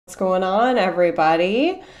What's going on,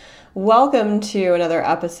 everybody? Welcome to another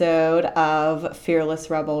episode of Fearless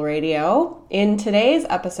Rebel Radio. In today's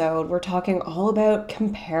episode, we're talking all about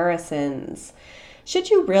comparisons. Should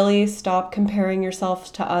you really stop comparing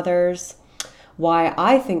yourself to others? Why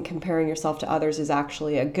I think comparing yourself to others is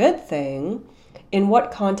actually a good thing, in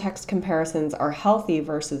what context comparisons are healthy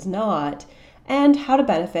versus not, and how to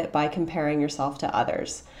benefit by comparing yourself to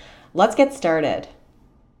others. Let's get started.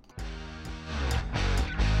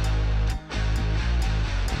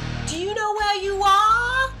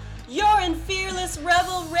 You're in Fearless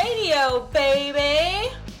Rebel Radio, baby!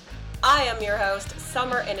 I am your host,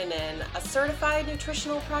 Summer Innanen, a certified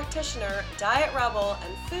nutritional practitioner, diet rebel,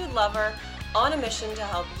 and food lover on a mission to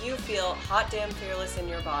help you feel hot damn fearless in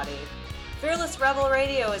your body. Fearless Rebel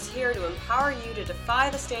Radio is here to empower you to defy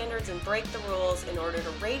the standards and break the rules in order to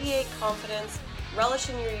radiate confidence, relish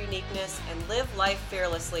in your uniqueness, and live life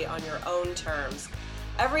fearlessly on your own terms.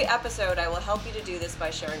 Every episode, I will help you to do this by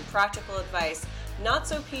sharing practical advice, not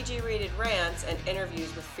so PG rated rants, and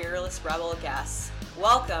interviews with Fearless Rebel guests.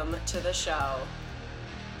 Welcome to the show.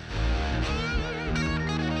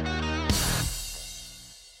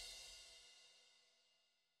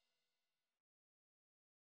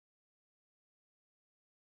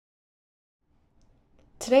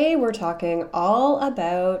 Today we're talking all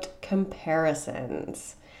about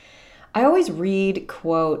comparisons. I always read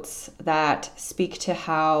quotes that speak to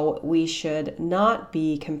how we should not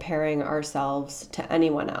be comparing ourselves to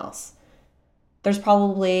anyone else. There's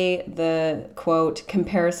probably the quote,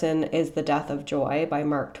 "Comparison is the death of joy" by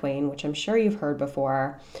Mark Twain, which I'm sure you've heard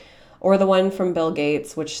before. Or the one from Bill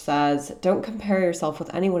Gates, which says, "Don't compare yourself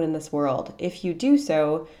with anyone in this world. If you do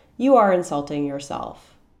so, you are insulting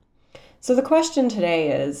yourself." So the question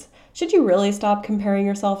today is, should you really stop comparing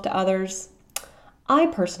yourself to others? I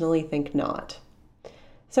personally think not.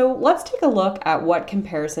 So let's take a look at what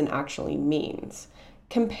comparison actually means.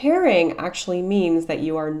 Comparing actually means that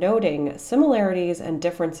you are noting similarities and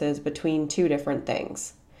differences between two different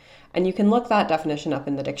things. And you can look that definition up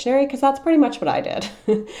in the dictionary because that's pretty much what I did.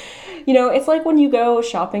 It's like when you go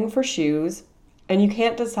shopping for shoes and you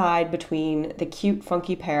can't decide between the cute,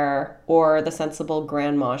 funky pair or the sensible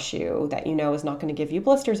grandma shoe that you know is not going to give you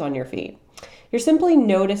blisters on your feet. You're simply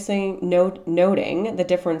noting the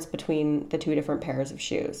difference between the two different pairs of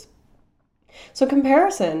shoes. So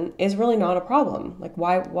comparison is really not a problem. Like,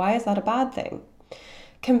 why is that a bad thing?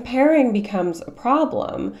 Comparing becomes a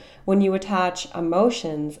problem when you attach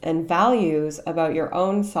emotions and values about your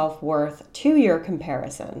own self-worth to your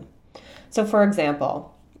comparison. So for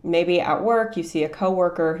example, maybe at work you see a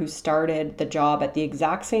coworker who started the job at the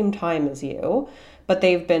exact same time as you, but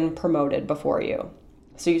they've been promoted before you.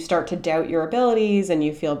 So you start to doubt your abilities and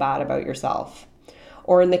you feel bad about yourself.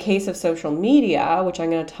 Or in the case of social media, which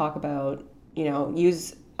I'm going to talk about,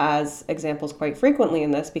 use as examples quite frequently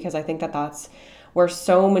in this because I think that that's where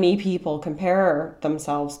so many people compare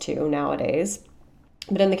themselves to nowadays.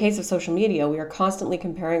 But in the case of social media, we are constantly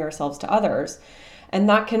comparing ourselves to others, and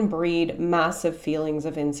that can breed massive feelings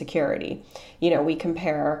of insecurity. We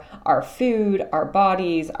compare our food, our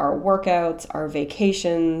bodies, our workouts, our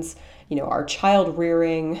vacations, our child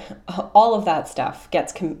rearing, all of that stuff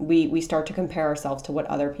we start to compare ourselves to what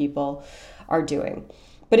other people are doing.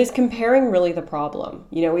 But is comparing really the problem?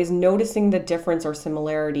 Is noticing the difference or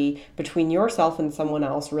similarity between yourself and someone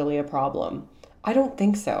else really a problem? I don't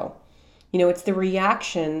think so. It's the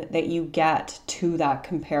reaction that you get to that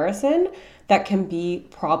comparison that can be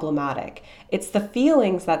problematic. It's the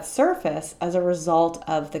feelings that surface as a result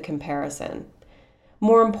of the comparison.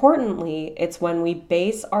 More importantly, it's when we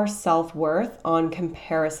base our self-worth on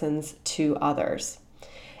comparisons to others.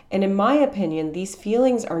 And in my opinion, these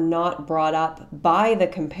feelings are not brought up by the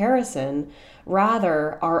comparison,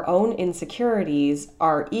 rather our own insecurities,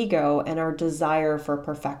 our ego, and our desire for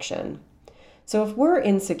perfection. So if we're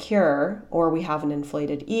insecure, or we have an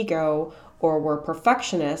inflated ego, or we're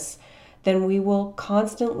perfectionists, then we will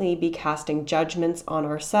constantly be casting judgments on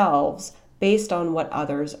ourselves based on what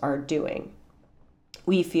others are doing.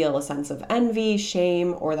 We feel a sense of envy,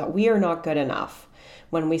 shame, or that we are not good enough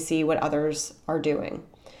when we see what others are doing.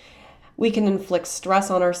 We can inflict stress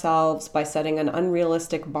on ourselves by setting an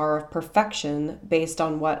unrealistic bar of perfection based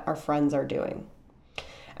on what our friends are doing.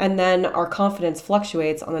 And then our confidence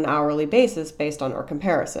fluctuates on an hourly basis based on our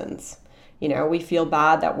comparisons. We feel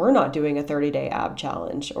bad that we're not doing a 30-day ab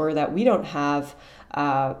challenge or that we don't have,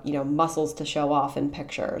 muscles to show off in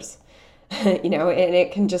pictures. And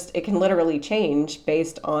it can literally change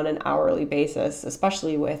based on an hourly basis,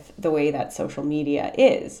 especially with the way that social media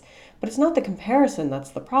is. But it's not the comparison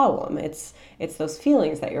that's the problem. It's those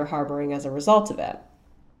feelings that you're harboring as a result of it.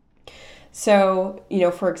 So,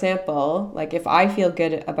 for example, like if I feel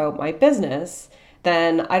good about my business,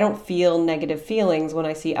 then I don't feel negative feelings when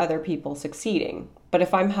I see other people succeeding. But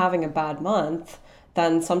if I'm having a bad month,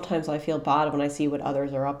 then sometimes I feel bad when I see what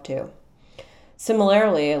others are up to.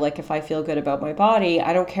 Similarly, like if I feel good about my body,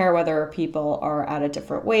 I don't care whether people are at a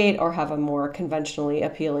different weight or have a more conventionally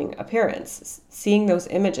appealing appearance. Seeing those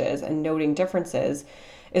images and noting differences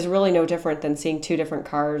is really no different than seeing two different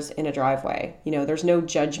cars in a driveway. There's no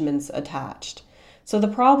judgments attached. So the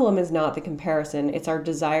problem is not the comparison, it's our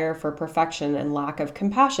desire for perfection and lack of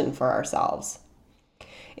compassion for ourselves.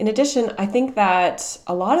 In addition, I think that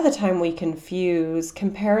a lot of the time we confuse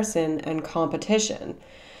comparison and competition.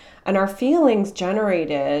 And our feelings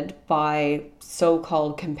generated by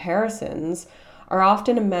so-called comparisons are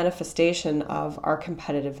often a manifestation of our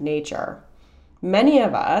competitive nature. Many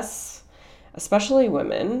of us, especially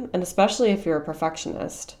women, and especially if you're a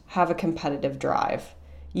perfectionist, have a competitive drive.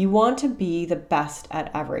 You want to be the best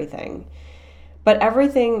at everything. But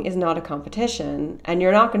everything is not a competition, and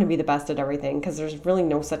you're not going to be the best at everything because there's really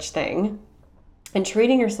no such thing. And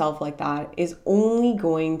treating yourself like that is only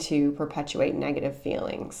going to perpetuate negative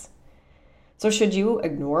feelings. So should you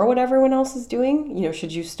ignore what everyone else is doing?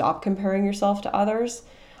 Should you stop comparing yourself to others?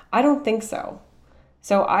 I don't think so.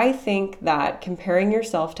 So I think that comparing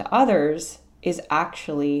yourself to others is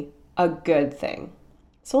actually a good thing.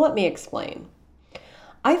 So let me explain.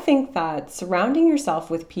 I think that surrounding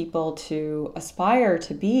yourself with people to aspire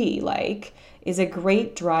to be like is a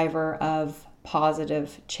great driver of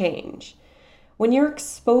positive change. When you're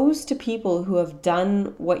exposed to people who have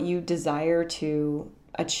done what you desire to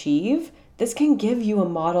achieve, this can give you a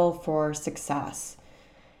model for success.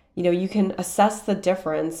 You can assess the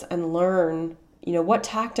difference and learn, what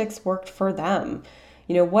tactics worked for them,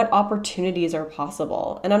 what opportunities are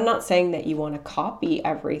possible. And I'm not saying that you want to copy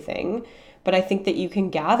everything, but I think that you can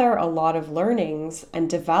gather a lot of learnings and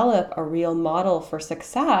develop a real model for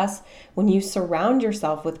success when you surround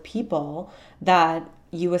yourself with people that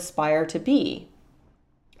you aspire to be,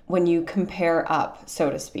 when you compare up, so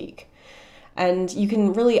to speak. And you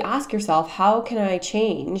can really ask yourself, how can I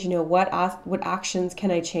change? What actions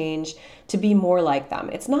can I change to be more like them?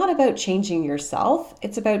 It's not about changing yourself.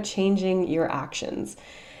 It's about changing your actions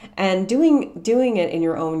and doing it in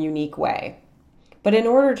your own unique way. But in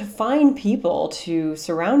order to find people to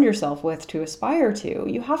surround yourself with, to aspire to,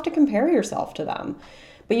 you have to compare yourself to them.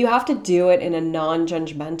 But you have to do it in a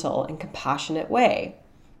non-judgmental and compassionate way,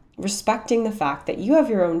 respecting the fact that you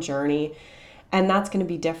have your own journey, and that's going to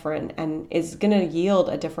be different and is going to yield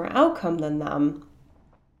a different outcome than them.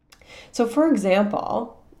 So for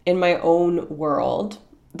example, in my own world,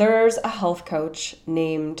 there's a health coach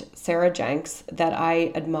named Sarah Jenks that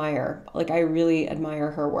I admire. Like, I really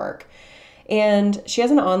admire her work. And she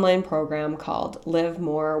has an online program called Live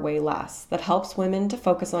More, Weigh Less that helps women to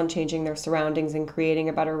focus on changing their surroundings and creating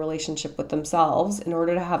a better relationship with themselves in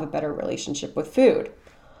order to have a better relationship with food.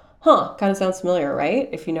 Kind of sounds familiar, right?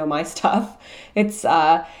 If you know my stuff. It's,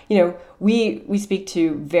 we speak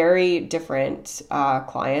to very different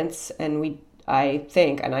clients, and I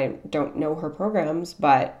think, and I don't know her programs,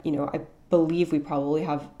 but, I believe we probably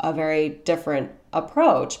have a very different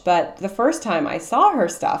approach. But the first time I saw her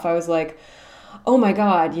stuff, I was like, oh my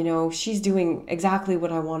God, she's doing exactly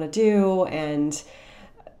what I want to do. And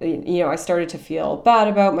I started to feel bad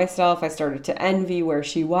about myself. I started to envy where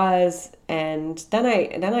she was. And then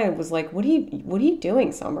I was like, what are you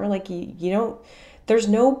doing, Summer? Like, you don't, there's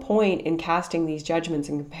no point in casting these judgments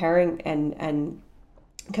and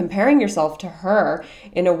comparing yourself to her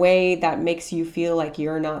in a way that makes you feel like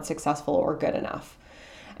you're not successful or good enough.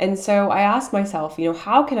 And so I asked myself,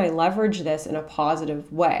 how can I leverage this in a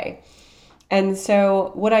positive way? And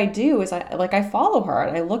so what I do is I follow her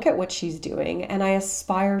and I look at what she's doing and I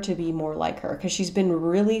aspire to be more like her because she's been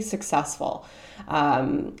really successful.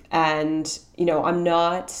 And, I'm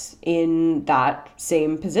not in that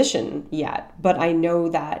same position yet, but I know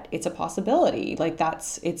that it's a possibility. Like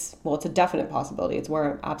it's a definite possibility. It's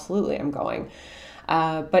where I'm going.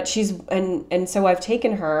 But so I've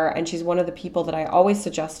taken her, and she's one of the people that I always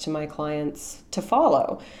suggest to my clients to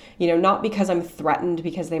follow, not because I'm threatened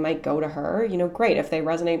because they might go to her, great. If they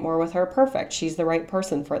resonate more with her, perfect. She's the right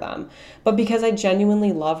person for them. But because I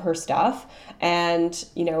genuinely love her stuff. And,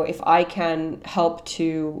 if I can help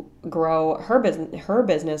to grow her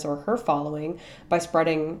business or her following by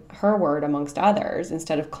spreading her word amongst others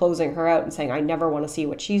instead of closing her out and saying, I never want to see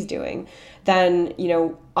what she's doing, then,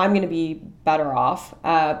 I'm going to be better off.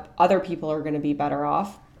 Other people are going to be better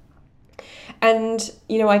off. And,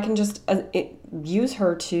 I can just use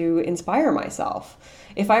her to inspire myself.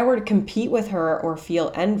 If I were to compete with her or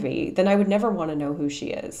feel envy, then I would never want to know who she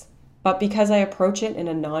is. But because I approach it in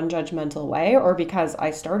a non-judgmental way, or because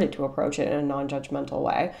I started to approach it in a non-judgmental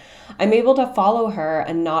way, I'm able to follow her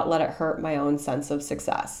and not let it hurt my own sense of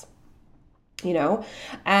success.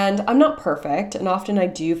 And I'm not perfect, and often I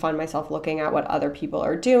do find myself looking at what other people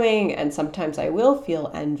are doing, and sometimes I will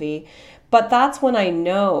feel envy. But that's when I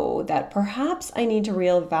know that perhaps I need to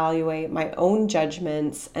reevaluate my own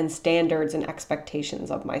judgments and standards and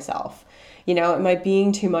expectations of myself. Am I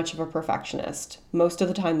being too much of a perfectionist? Most of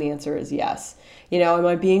the time, the answer is yes. Am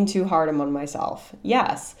I being too hard on myself?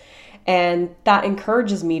 Yes. And that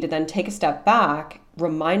encourages me to then take a step back,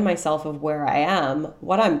 remind myself of where I am,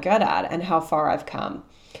 what I'm good at, and how far I've come.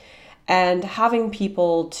 And having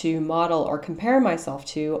people to model or compare myself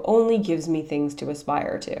to only gives me things to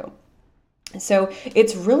aspire to. So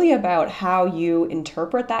it's really about how you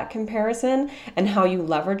interpret that comparison and how you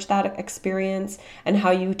leverage that experience and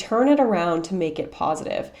how you turn it around to make it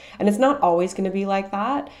positive. And it's not always going to be like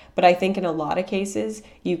that, but I think in a lot of cases,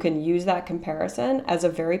 you can use that comparison as a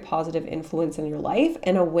very positive influence in your life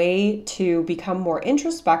and a way to become more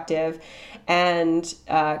introspective and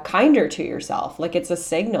kinder to yourself. Like it's a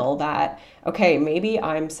signal that, okay, maybe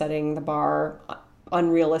I'm setting the bar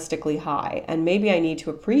unrealistically high, and maybe I need to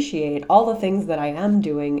appreciate all the things that I am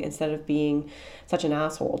doing instead of being such an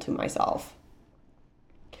asshole to myself.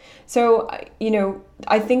 So,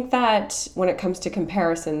 I think that when it comes to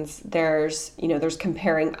comparisons, there's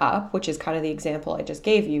comparing up, which is kind of the example I just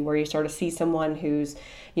gave you, where you sort of see someone who's,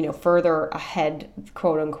 further ahead,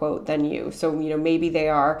 quote unquote, than you. So, maybe they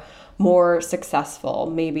are more successful.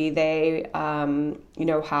 Maybe they,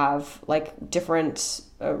 have like different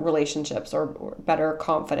relationships or better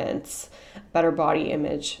confidence, better body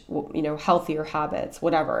image, healthier habits,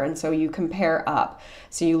 whatever. And so you compare up.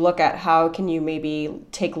 So you look at how can you maybe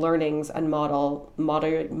take learnings and model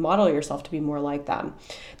yourself to be more like them.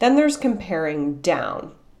 Then there's comparing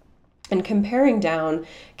down. And comparing down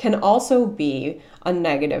can also be a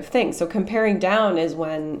negative thing. So comparing down is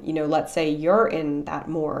when, let's say you're in that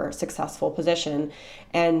more successful position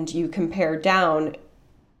and you compare down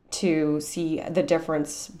to see the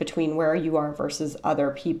difference between where you are versus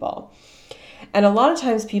other people. And a lot of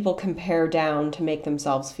times people compare down to make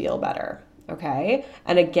themselves feel better. Okay.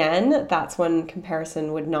 And again, that's when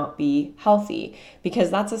comparison would not be healthy,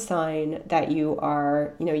 because that's a sign that you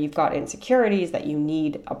are, you've got insecurities, that you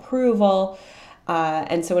need approval.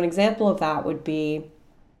 And so an example of that would be,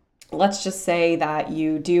 let's just say that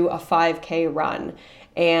you do a 5K run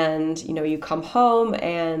and, you come home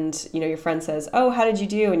and, your friend says, "Oh, how did you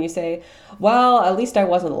do?" And you say, "Well, at least I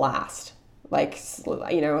wasn't last. Like,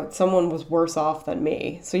 someone was worse off than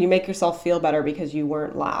me." So you make yourself feel better because you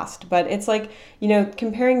weren't last. But it's like,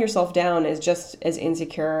 comparing yourself down is just as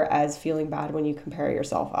insecure as feeling bad when you compare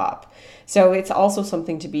yourself up. So it's also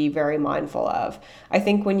something to be very mindful of. I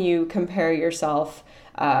think when you compare yourself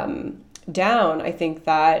down, I think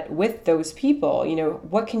that with those people,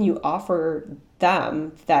 what can you offer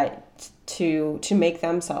them that to make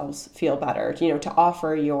themselves feel better, to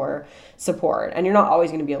offer your support. And you're not always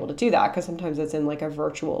going to be able to do that because sometimes it's in like a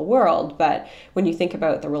virtual world. But when you think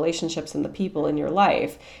about the relationships and the people in your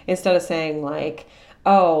life, instead of saying like,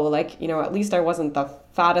 oh, like, at least I wasn't the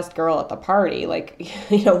fattest girl at the party, like,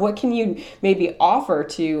 what can you maybe offer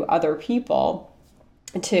to other people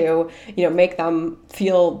to, make them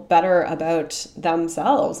feel better about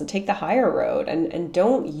themselves and take the higher road, and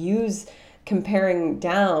don't use comparing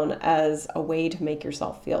down as a way to make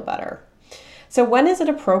yourself feel better. So when is it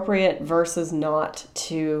appropriate versus not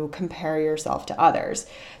to compare yourself to others?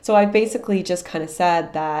 So I basically just kind of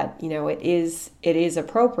said that, it is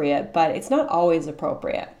appropriate, but it's not always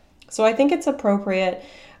appropriate. So I think it's appropriate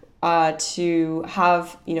to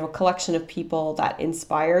have, a collection of people that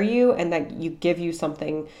inspire you and that give you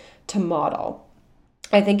something to model.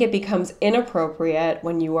 I think it becomes inappropriate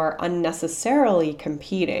when you are unnecessarily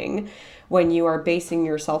competing, when you are basing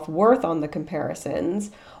your self-worth on the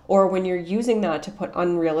comparisons, or when you're using that to put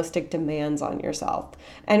unrealistic demands on yourself.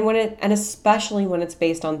 And especially when it's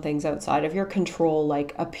based on things outside of your control,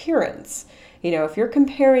 like appearance. If you're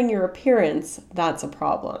comparing your appearance, that's a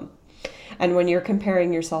problem. And when you're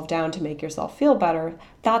comparing yourself down to make yourself feel better,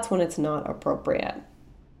 that's when it's not appropriate.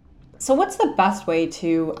 So what's the best way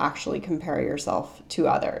to actually compare yourself to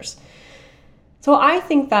others? So I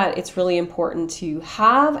think that it's really important to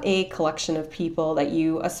have a collection of people that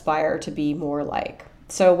you aspire to be more like.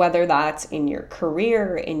 So whether that's in your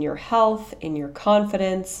career, in your health, in your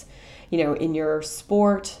confidence, in your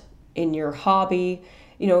sport, in your hobby,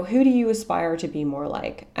 who do you aspire to be more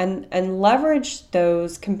like? And leverage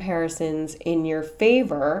those comparisons in your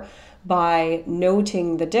favor by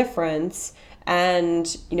noting the difference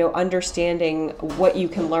and, understanding what you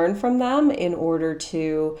can learn from them in order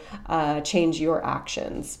to change your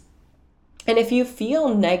actions. And if you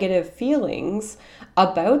feel negative feelings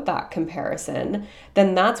about that comparison,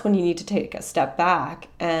 then that's when you need to take a step back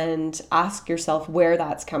and ask yourself where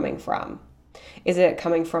that's coming from. Is it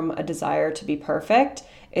coming from a desire to be perfect?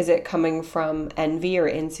 Is it coming from envy or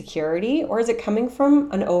insecurity? Or is it coming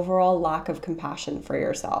from an overall lack of compassion for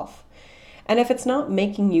yourself? And if it's not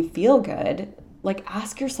making you feel good,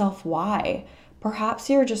 ask yourself why. Perhaps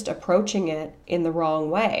you're just approaching it in the wrong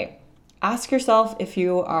way. Ask yourself if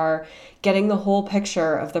you are getting the whole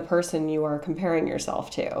picture of the person you are comparing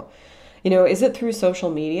yourself to. Is it through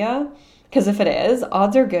social media? Because if it is,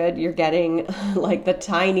 odds are good you're getting the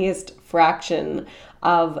tiniest fraction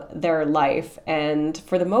of their life. And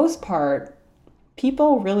for the most part,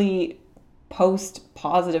 people really post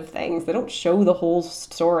positive things. They don't show the whole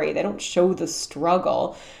story. They don't show the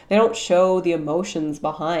struggle. They don't show the emotions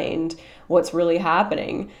behind what's really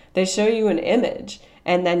happening. They show you an image,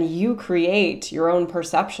 and then you create your own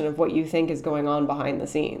perception of what you think is going on behind the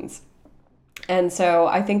scenes. And so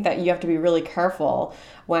I think that you have to be really careful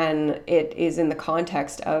when it is in the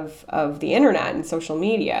context of the internet and social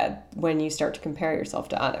media when you start to compare yourself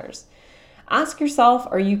to others. Ask yourself,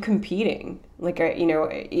 are you competing?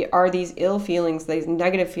 Are these ill feelings, these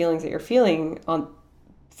negative feelings that you're feeling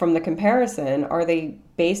from the comparison, are they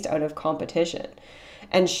based out of competition?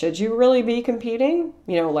 And should you really be competing?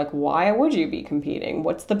 Why would you be competing?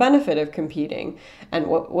 What's the benefit of competing? And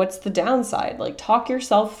what's the downside? Talk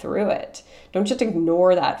yourself through it. Don't just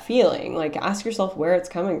ignore that feeling. Ask yourself where it's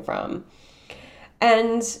coming from.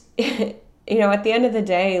 And, at the end of the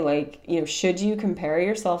day, should you compare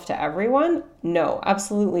yourself to everyone? No,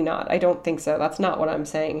 absolutely not. I don't think so. That's not what I'm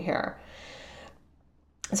saying here.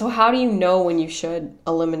 So how do you know when you should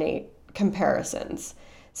eliminate comparisons?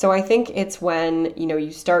 So I think it's when,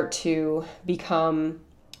 you start to become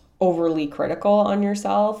overly critical on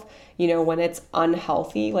yourself, when it's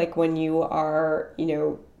unhealthy, when you are,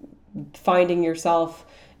 finding yourself,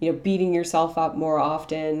 beating yourself up more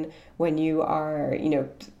often, when you are,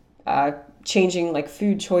 changing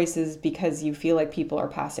food choices because you feel like people are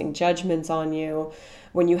passing judgments on you,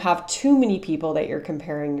 when you have too many people that you're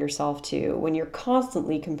comparing yourself to, when you're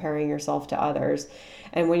constantly comparing yourself to others,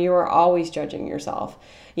 and when you are always judging yourself.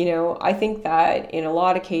 I think that in a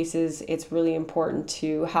lot of cases, it's really important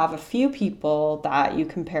to have a few people that you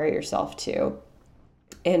compare yourself to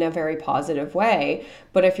in a very positive way.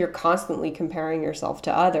 But if you're constantly comparing yourself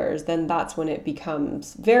to others, then that's when it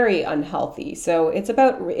becomes very unhealthy. So it's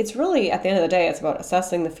really, at the end of the day, it's about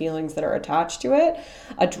assessing the feelings that are attached to it,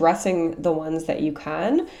 addressing the ones that you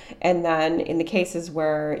can, and then in the cases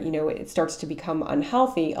where, it starts to become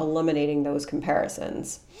unhealthy, eliminating those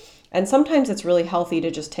comparisons. And sometimes it's really healthy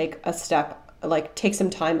to just take a step, take some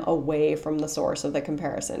time away from the source of the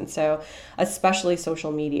comparison. So especially social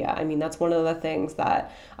media. I mean, that's one of the things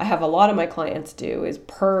that I have a lot of my clients do is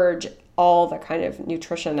purge all the kind of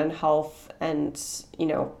nutrition and health and,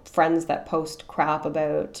 friends that post crap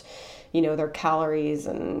about, their calories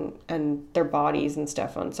and their bodies and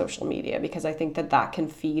stuff on social media, because I think that can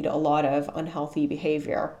feed a lot of unhealthy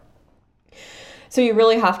behavior. So you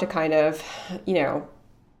really have to kind of,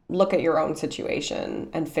 look at your own situation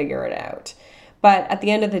and figure it out. But at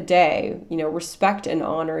the end of the day, respect and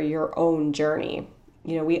honor your own journey.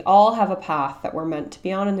 We all have a path that we're meant to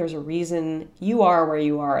be on, and there's a reason you are where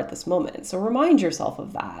you are at this moment. So remind yourself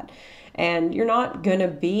of that. And you're not going to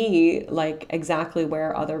be exactly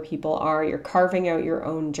where other people are. You're carving out your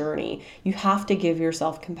own journey. You have to give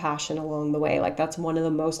yourself compassion along the way. That's one of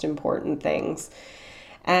the most important things.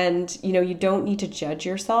 And, you don't need to judge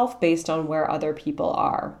yourself based on where other people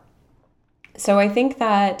are. So I think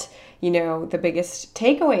that, the biggest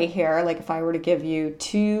takeaway here, if I were to give you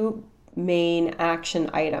two main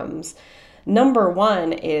action items, number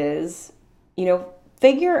one is,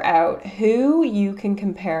 figure out who you can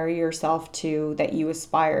compare yourself to that you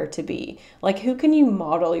aspire to be. Who can you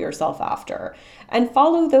model yourself after? And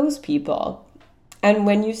follow those people. And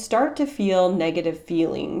when you start to feel negative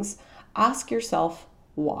feelings, ask yourself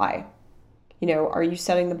why. Are you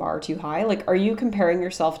setting the bar too high? Are you comparing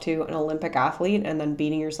yourself to an Olympic athlete and then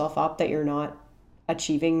beating yourself up that you're not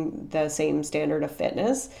achieving the same standard of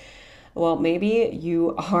fitness? Well, maybe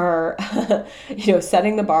you are,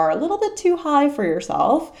 setting the bar a little bit too high for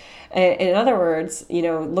yourself. In other words,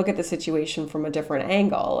 look at the situation from a different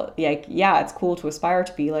angle. Yeah, it's cool to aspire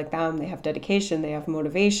to be like them. They have dedication, they have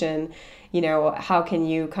motivation. How can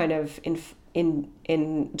you kind of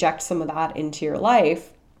inject some of that into your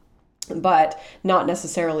life, but not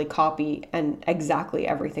necessarily copy and exactly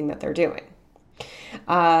everything that they're doing?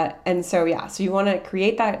 So you want to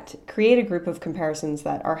create a group of comparisons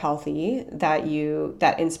that are healthy,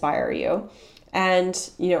 that inspire you. And,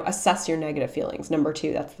 assess your negative feelings. Number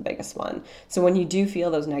 2, that's the biggest one. So when you do feel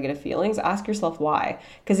those negative feelings, ask yourself why.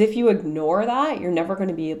 Because if you ignore that, you're never going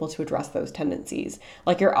to be able to address those tendencies.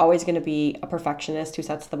 Like, you're always going to be a perfectionist who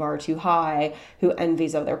sets the bar too high, who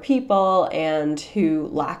envies other people, and who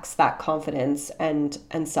lacks that confidence and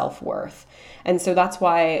self-worth. And so that's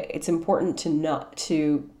why it's important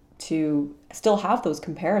to still have those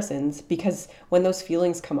comparisons, because when those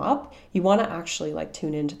feelings come up, you want to actually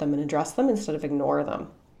tune into them and address them instead of ignore them.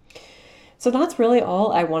 So that's really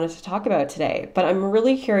all I wanted to talk about today. But I'm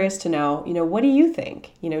really curious to know, what do you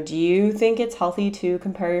think? Do you think it's healthy to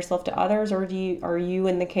compare yourself to others, or are you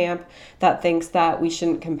in the camp that thinks that we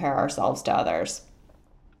shouldn't compare ourselves to others?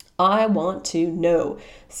 I want to know.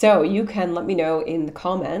 So you can let me know in the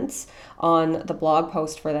comments on the blog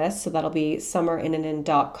post for this. So that'll be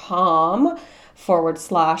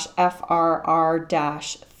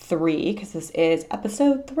summerinnanen.com/FRR-3, because this is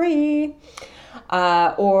episode 3.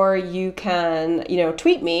 Or you can,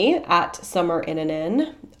 tweet me at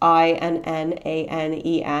summerinnanen,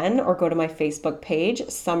 INNANEN, or go to my Facebook page,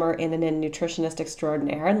 Summer Innanen Nutritionist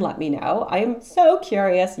Extraordinaire, and let me know. I am so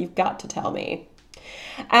curious. You've got to tell me.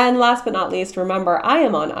 And last but not least, remember, I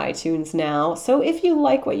am on iTunes now. So if you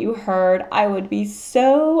like what you heard, I would be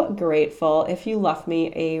so grateful if you left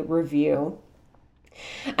me a review.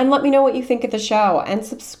 And let me know what you think of the show, and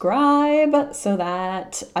subscribe so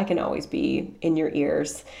that I can always be in your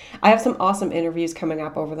ears. I have some awesome interviews coming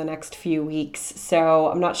up over the next few weeks,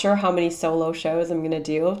 so I'm not sure how many solo shows I'm going to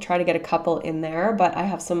do. I'll try to get a couple in there, but I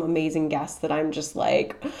have some amazing guests that I'm just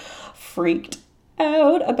freaked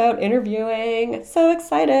out about interviewing. So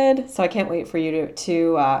excited. So I can't wait for you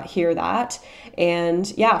to hear that. And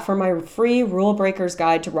for my free Rule Breakers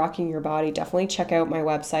Guide to Rocking Your Body, definitely check out my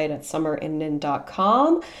website at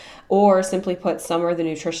summerinnanen.com, or simply put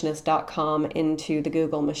summerthenutritionist.com into the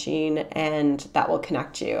Google machine, and that will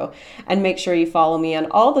connect you. And make sure you follow me on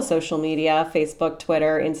all the social media, Facebook,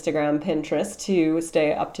 Twitter, Instagram, Pinterest, to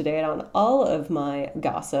stay up to date on all of my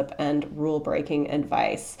gossip and rule-breaking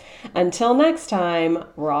advice. Until next time,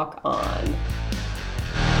 rock on.